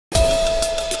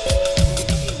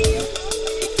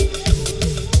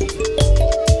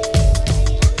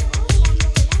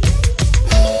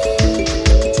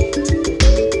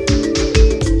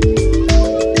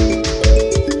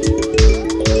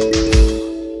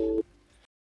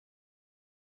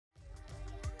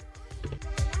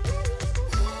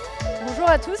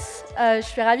tous, je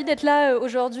suis ravie d'être là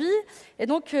aujourd'hui. Et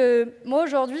donc, moi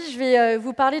aujourd'hui, je vais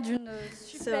vous parler d'une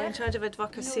So in charge of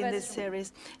advocacy in this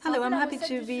series. Hello, I'm happy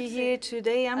to be here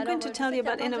today. I'm going to tell you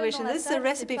about innovation. This is a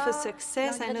recipe for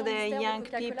success. I know there are young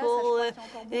people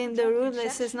in the room.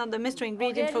 This is not the mystery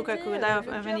ingredient for Coca-Cola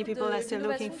many people are still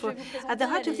looking for. At the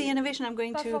heart of the innovation I'm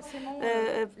going to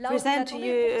present to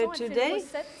you today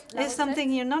is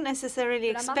something you're not necessarily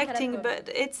expecting, but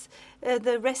it's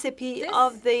the recipe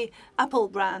of the Apple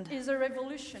brand.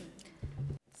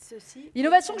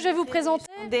 L'innovation que je vais vous présenter,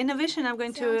 the innovation I'm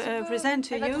going to present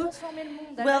to you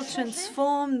will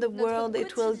transform the world.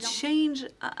 It will change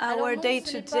our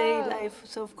day-to-day life.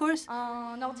 So, of course,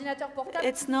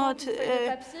 it's not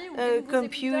a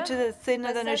computer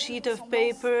thinner than a sheet of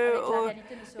paper or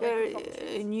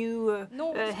new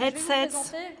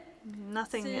headsets.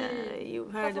 Nothing you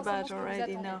heard about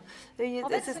already, no.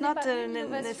 This is not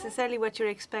necessarily what you're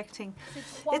expecting.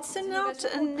 It's not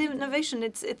an innovation,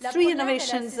 it's three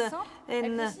innovations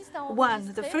in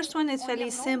one. The first one is fairly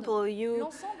simple.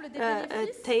 You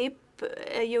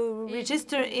you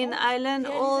register in Ireland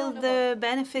all the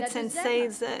benefits and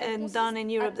sales done in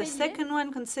Europe. The second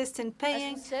one consists in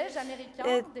paying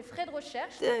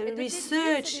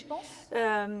research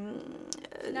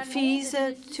fees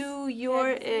to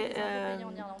your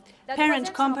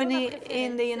parent company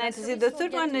in the United States. The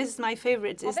third one is my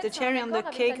favorite. It's the cherry on the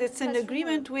cake. It's an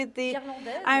agreement with the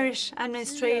Irish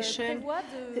administration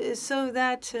so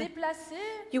that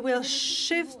you will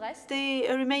shift the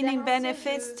remaining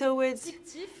benefits towards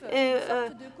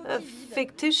a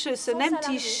fictitious, an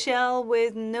empty shell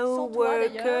with no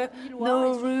worker,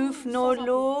 no roof, no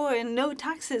law, and no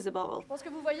taxes above all.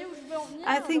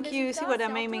 I think you see what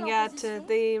I'm aiming at.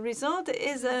 The result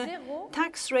is a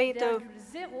tax rate of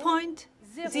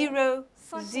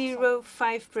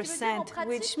 0.005%,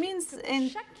 which means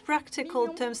in practical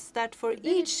terms that for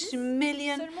each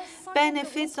million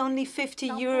benefits, only 50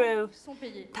 euro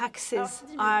taxes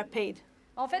are paid.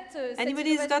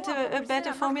 Anybody's got a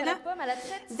better formula?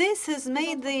 This has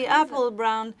made the Apple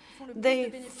brand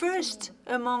the first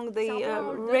among the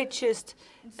richest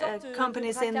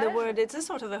companies in the world. It's a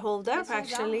sort of a hold-up,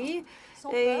 actually.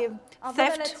 A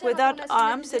theft without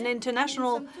arms, an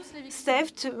international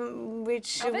theft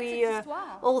which we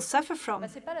all suffer from.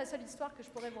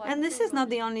 And this is not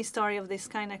the only story of this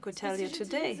kind I could tell you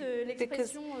today,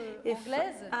 because if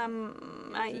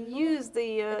I use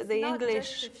the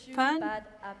English pun,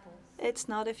 it's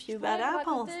not a few bad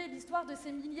apples.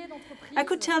 I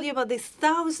could tell you about these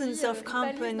thousands of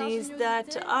companies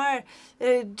that are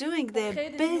doing their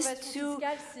best to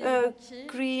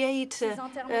create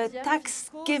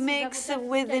tax gimmicks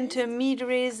with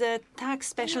intermediaries, tax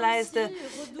specialized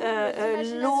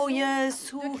lawyers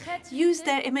who use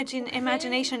their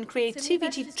imagination,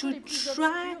 creativity to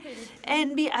try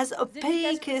and be as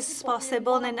opaque as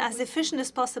possible and as efficient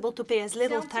as possible to pay as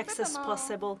little tax as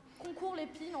possible.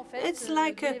 It's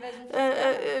like a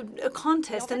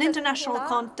contest, an international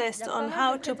contest on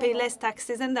how to pay less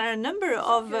taxes, and there are a number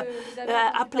of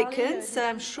applicants.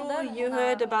 I'm sure you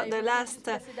heard about the last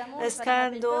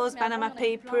scandals, Panama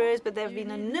Papers, but there have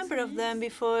been a number of them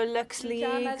before,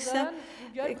 LuxLeaks,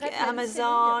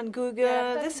 Amazon,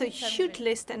 Google. There's a huge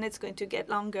list, and it's going to get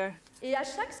longer.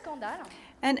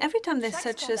 And every time there's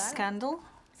such a scandal,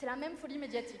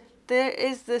 there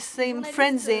is the same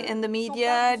frenzy in the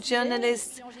media.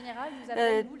 Journalists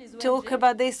talk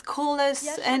about this, call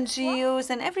us NGOs,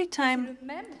 and every time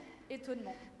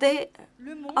they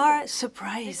are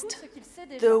surprised.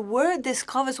 The world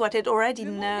discovers what it already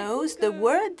knows. The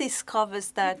world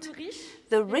discovers that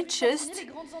the richest,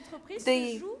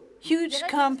 the huge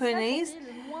companies,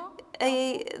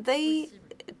 they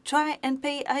try and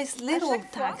pay as little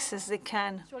tax as they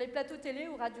can.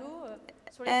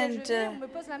 And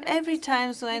every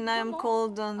time when I'm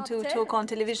called on to talk on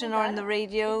television or on the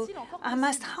radio, I'm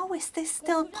asked, how is this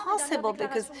still possible?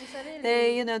 Because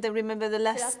they remember the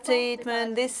last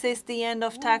statement, this is the end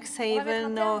of tax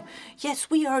haven, or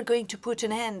yes, we are going to put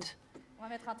an end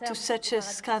to such a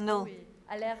scandal,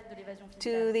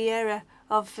 to the era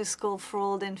of fiscal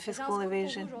fraud and fiscal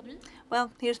evasion.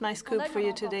 Well, here's my scoop for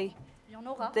you today.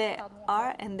 There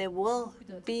are and there will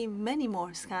be many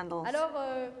more scandals.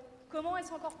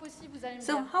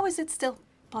 So how is it still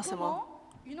possible?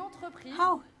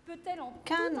 How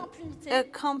can a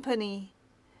company,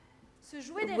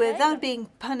 without being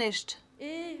punished,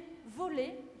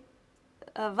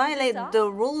 violate the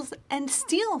rules and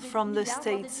steal from the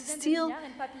states, steal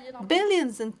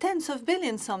billions and tens of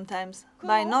billions sometimes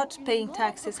by not paying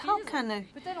taxes? How can a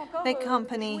big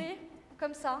company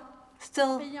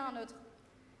still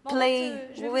play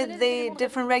with the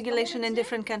different regulation in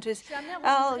different countries.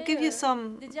 I'll give you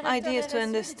some ideas to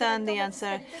understand the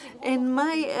answer. In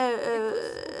my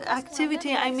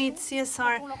activity, I meet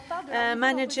CSR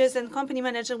managers and company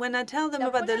managers. When I tell them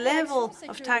about the level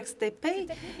of tax they pay,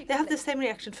 they have the same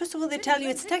reaction. First of all, they tell you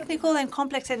it's technical and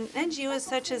complex, and NGOs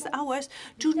such as ours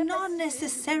do not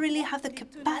necessarily have the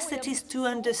capacities to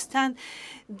understand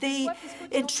the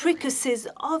intricacies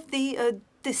of the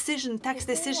tax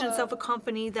decisions of a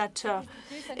company, that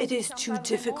it is too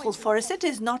difficult for us. It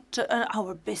is not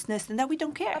our business, and that we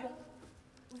don't care.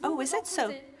 Oh, is it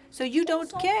so? So you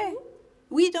don't care?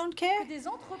 We don't care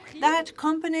that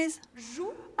companies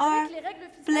are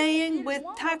playing with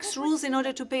tax rules in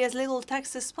order to pay as little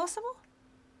tax as possible?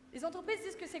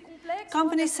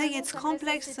 Companies say it's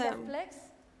complex.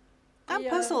 I'm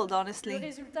puzzled,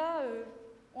 honestly.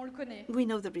 We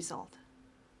know the result.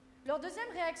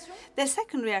 The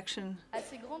second reaction,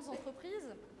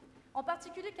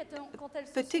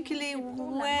 particularly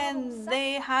when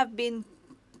they have been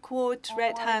caught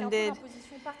red-handed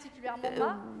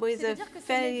with a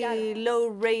very low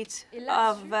rate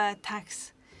of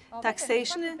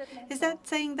taxation, is that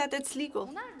saying that it's legal?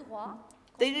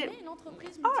 They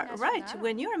are right.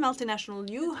 When you're a multinational,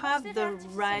 you have the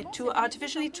right to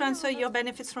artificially transfer your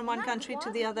benefits from one country to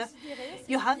the other.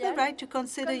 You have the right to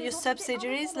consider your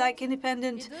subsidiaries like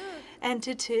independent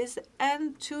entities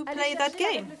and to play that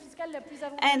game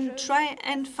and try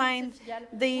and find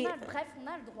the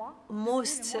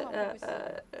most,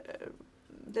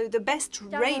 the best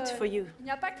rate for you.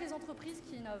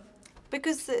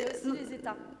 Because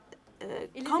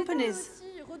companies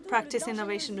practice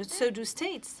innovation, but so do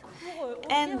states.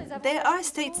 And there are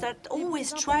states that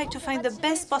always try to find the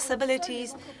best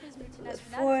possibilities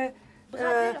for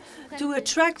to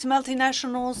attract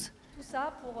multinationals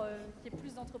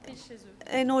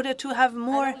in order to have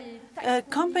more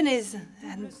companies.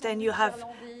 And then you have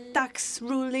tax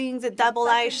rulings, the double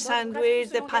Irish sandwich,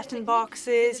 the patent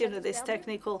boxes, you know, this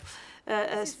technical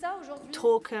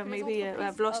talk. Maybe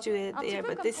I've lost you there,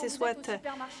 but this is what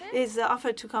is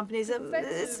offered to companies.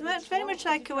 It's very much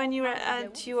like when you're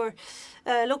at your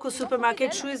local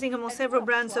supermarket choosing among several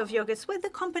brands of yogurts. With the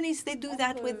companies, they do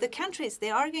that with the countries.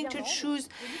 They are going to choose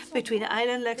between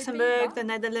Ireland, Luxembourg, the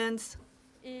Netherlands,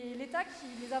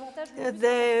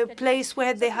 the place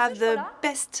where they have the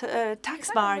best tax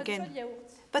bargain.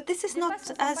 But this is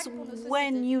not as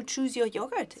when you choose your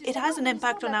yogurt. It has an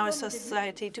impact on our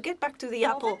society. To get back to the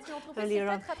apple earlier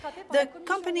on, the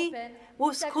company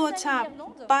was caught up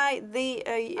by the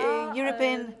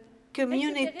European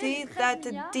community that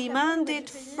demanded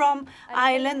from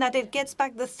Ireland that it gets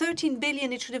back the 13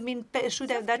 billion it should have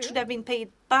been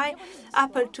paid by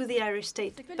Apple to the Irish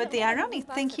state. But the ironic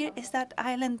thing here is that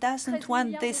Ireland doesn't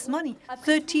want this money,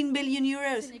 13 billion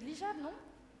euros.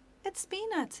 It's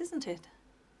peanuts, isn't it?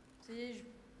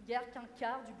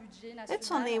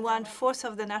 It's only 1/4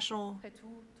 of the national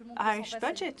Irish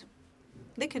budget.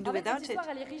 They can do without it.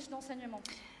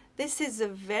 This is a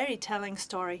very telling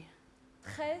story.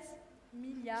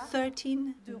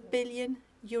 13 billion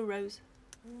euros.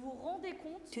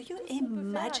 Do you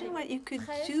imagine what you could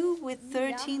do with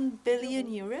 13 billion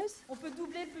euros?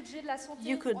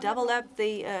 You could double up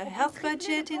the health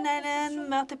budget in Ireland,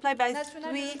 multiply by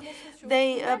 3.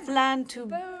 They plan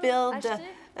to build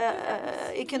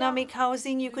economic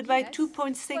housing. You could buy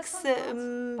 2.6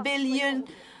 billion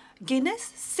Guinness,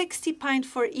 60 pints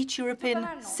for each European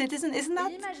citizen. Isn't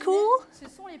that cool?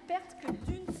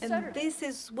 And this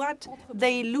is what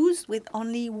they lose with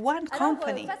only one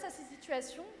company.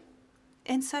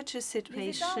 In such a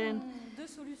situation,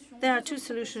 there are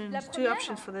two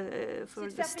options for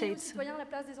the states.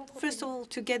 First of all,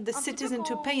 to get the citizen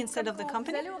to pay instead of the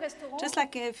company. Just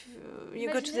like if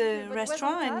you go to the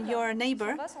restaurant and your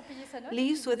neighbor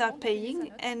leaves without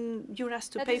paying and you're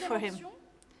asked to pay for him.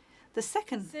 The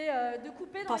second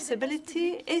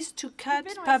possibility is to cut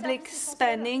public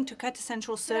spending, to cut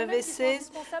essential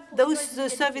services, those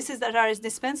services that are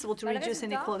indispensable to reduce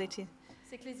inequality.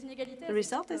 The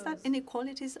result is that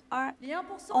inequalities are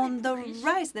on the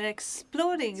rise. They're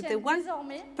exploding. The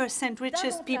 1%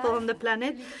 richest people on the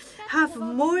planet have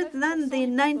more than the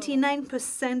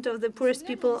 99% of the poorest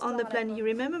people on the planet. You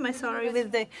remember my story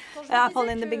with the apple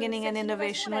in the beginning and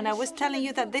innovation. When I was telling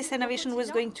you that this innovation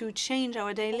was going to change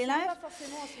our daily life,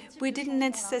 we didn't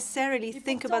necessarily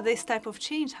think about this type of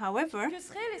change. However,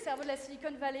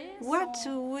 what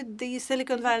would the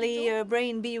Silicon Valley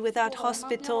brain be without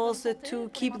hospitals to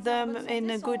keep them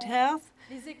in good health?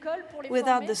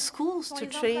 without the schools to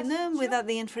train them, without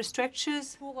the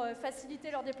infrastructures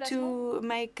to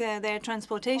make their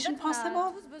transportation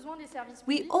possible.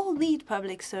 We all need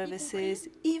public services,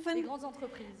 even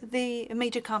the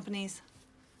major companies.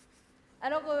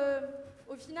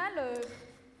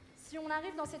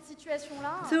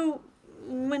 So,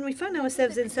 when we find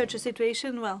ourselves in such a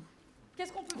situation, well,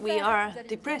 we are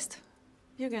depressed.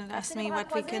 You're going to ask me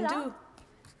what we can do.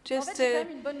 Just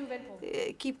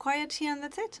keep quiet here and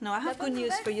that's it? No, I have good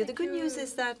news for you. The good news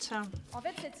is that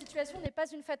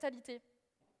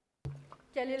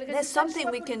there's something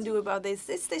we can do about this.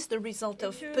 Is this the result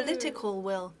of political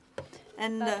will?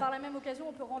 And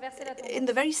in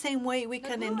the very same way, we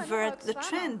can invert the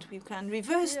trend, we can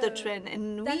reverse the trend.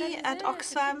 And we at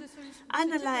Oxfam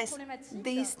analyze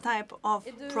these type of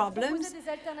problems.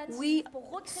 We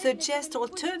suggest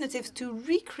alternatives to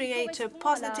recreate a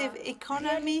positive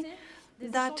economy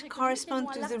that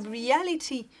correspond to the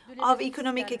reality of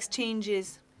economic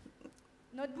exchanges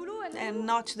and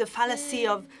not to the fallacy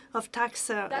of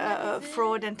tax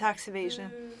fraud and tax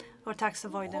evasion or tax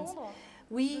avoidance.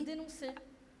 We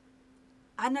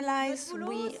analyze,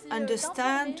 we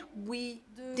understand, we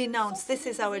denounce. This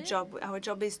is our job. Our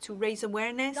job is to raise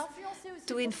awareness,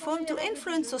 to inform, to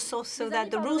influence also so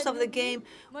that the rules of the game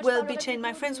will be changed.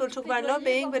 My friends will talk about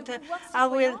lobbying, but I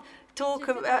will talk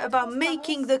about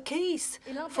making the case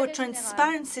for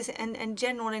transparency and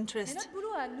general interest.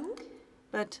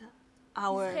 But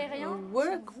our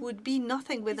work would be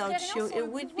nothing without you. It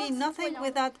would be nothing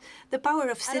without the power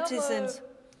of citizens.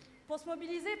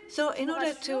 So in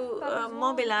order to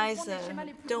mobilize,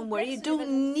 don't worry, you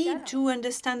don't need to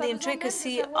understand the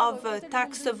intricacy of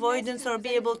tax avoidance or be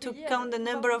able to count the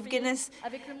number of Guinness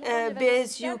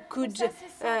beers you could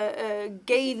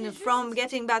gain from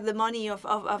getting back the money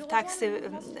of tax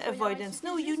avoidance.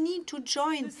 No, you need to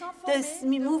join this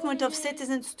movement of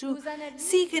citizens to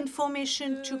seek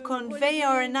information, to convey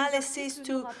our analysis,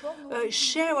 to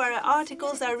share our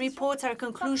articles, our reports, our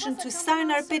conclusions, to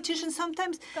sign our petitions.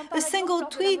 Sometimes a single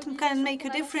tweet can make a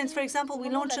difference. For example, we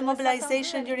launched a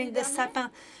mobilization during the Sapin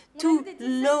 2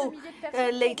 law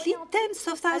lately. Tens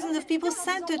of thousands of people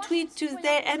sent a tweet to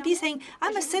their MP saying,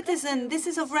 I'm a citizen, this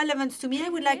is of relevance to me. I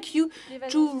would like you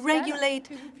to regulate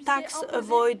tax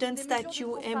avoidance, that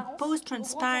you impose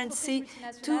transparency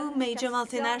to major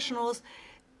multinationals,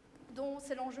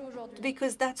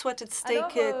 because that's what's at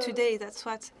stake today. That's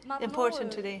what's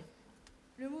important today.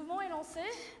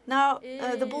 Now,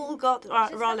 the ball got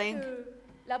rolling,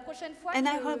 and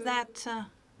I hope that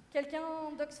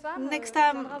next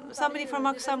time somebody from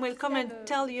Oxfam will come and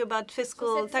tell you about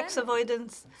fiscal tax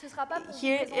avoidance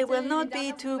here. It will not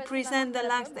be to present the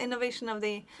last innovation of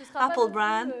the Apple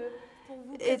brand.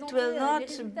 It will not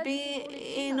be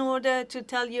in order to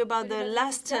tell you about the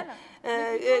last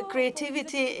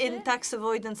creativity in tax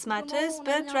avoidance matters,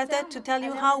 but rather to tell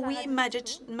you how we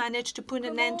managed to put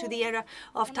an end to the era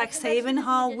of tax haven,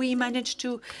 how we managed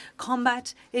to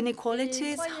combat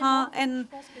inequalities, and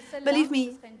believe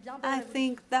me, I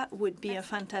think that would be a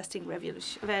fantastic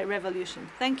revolution.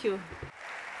 Thank you.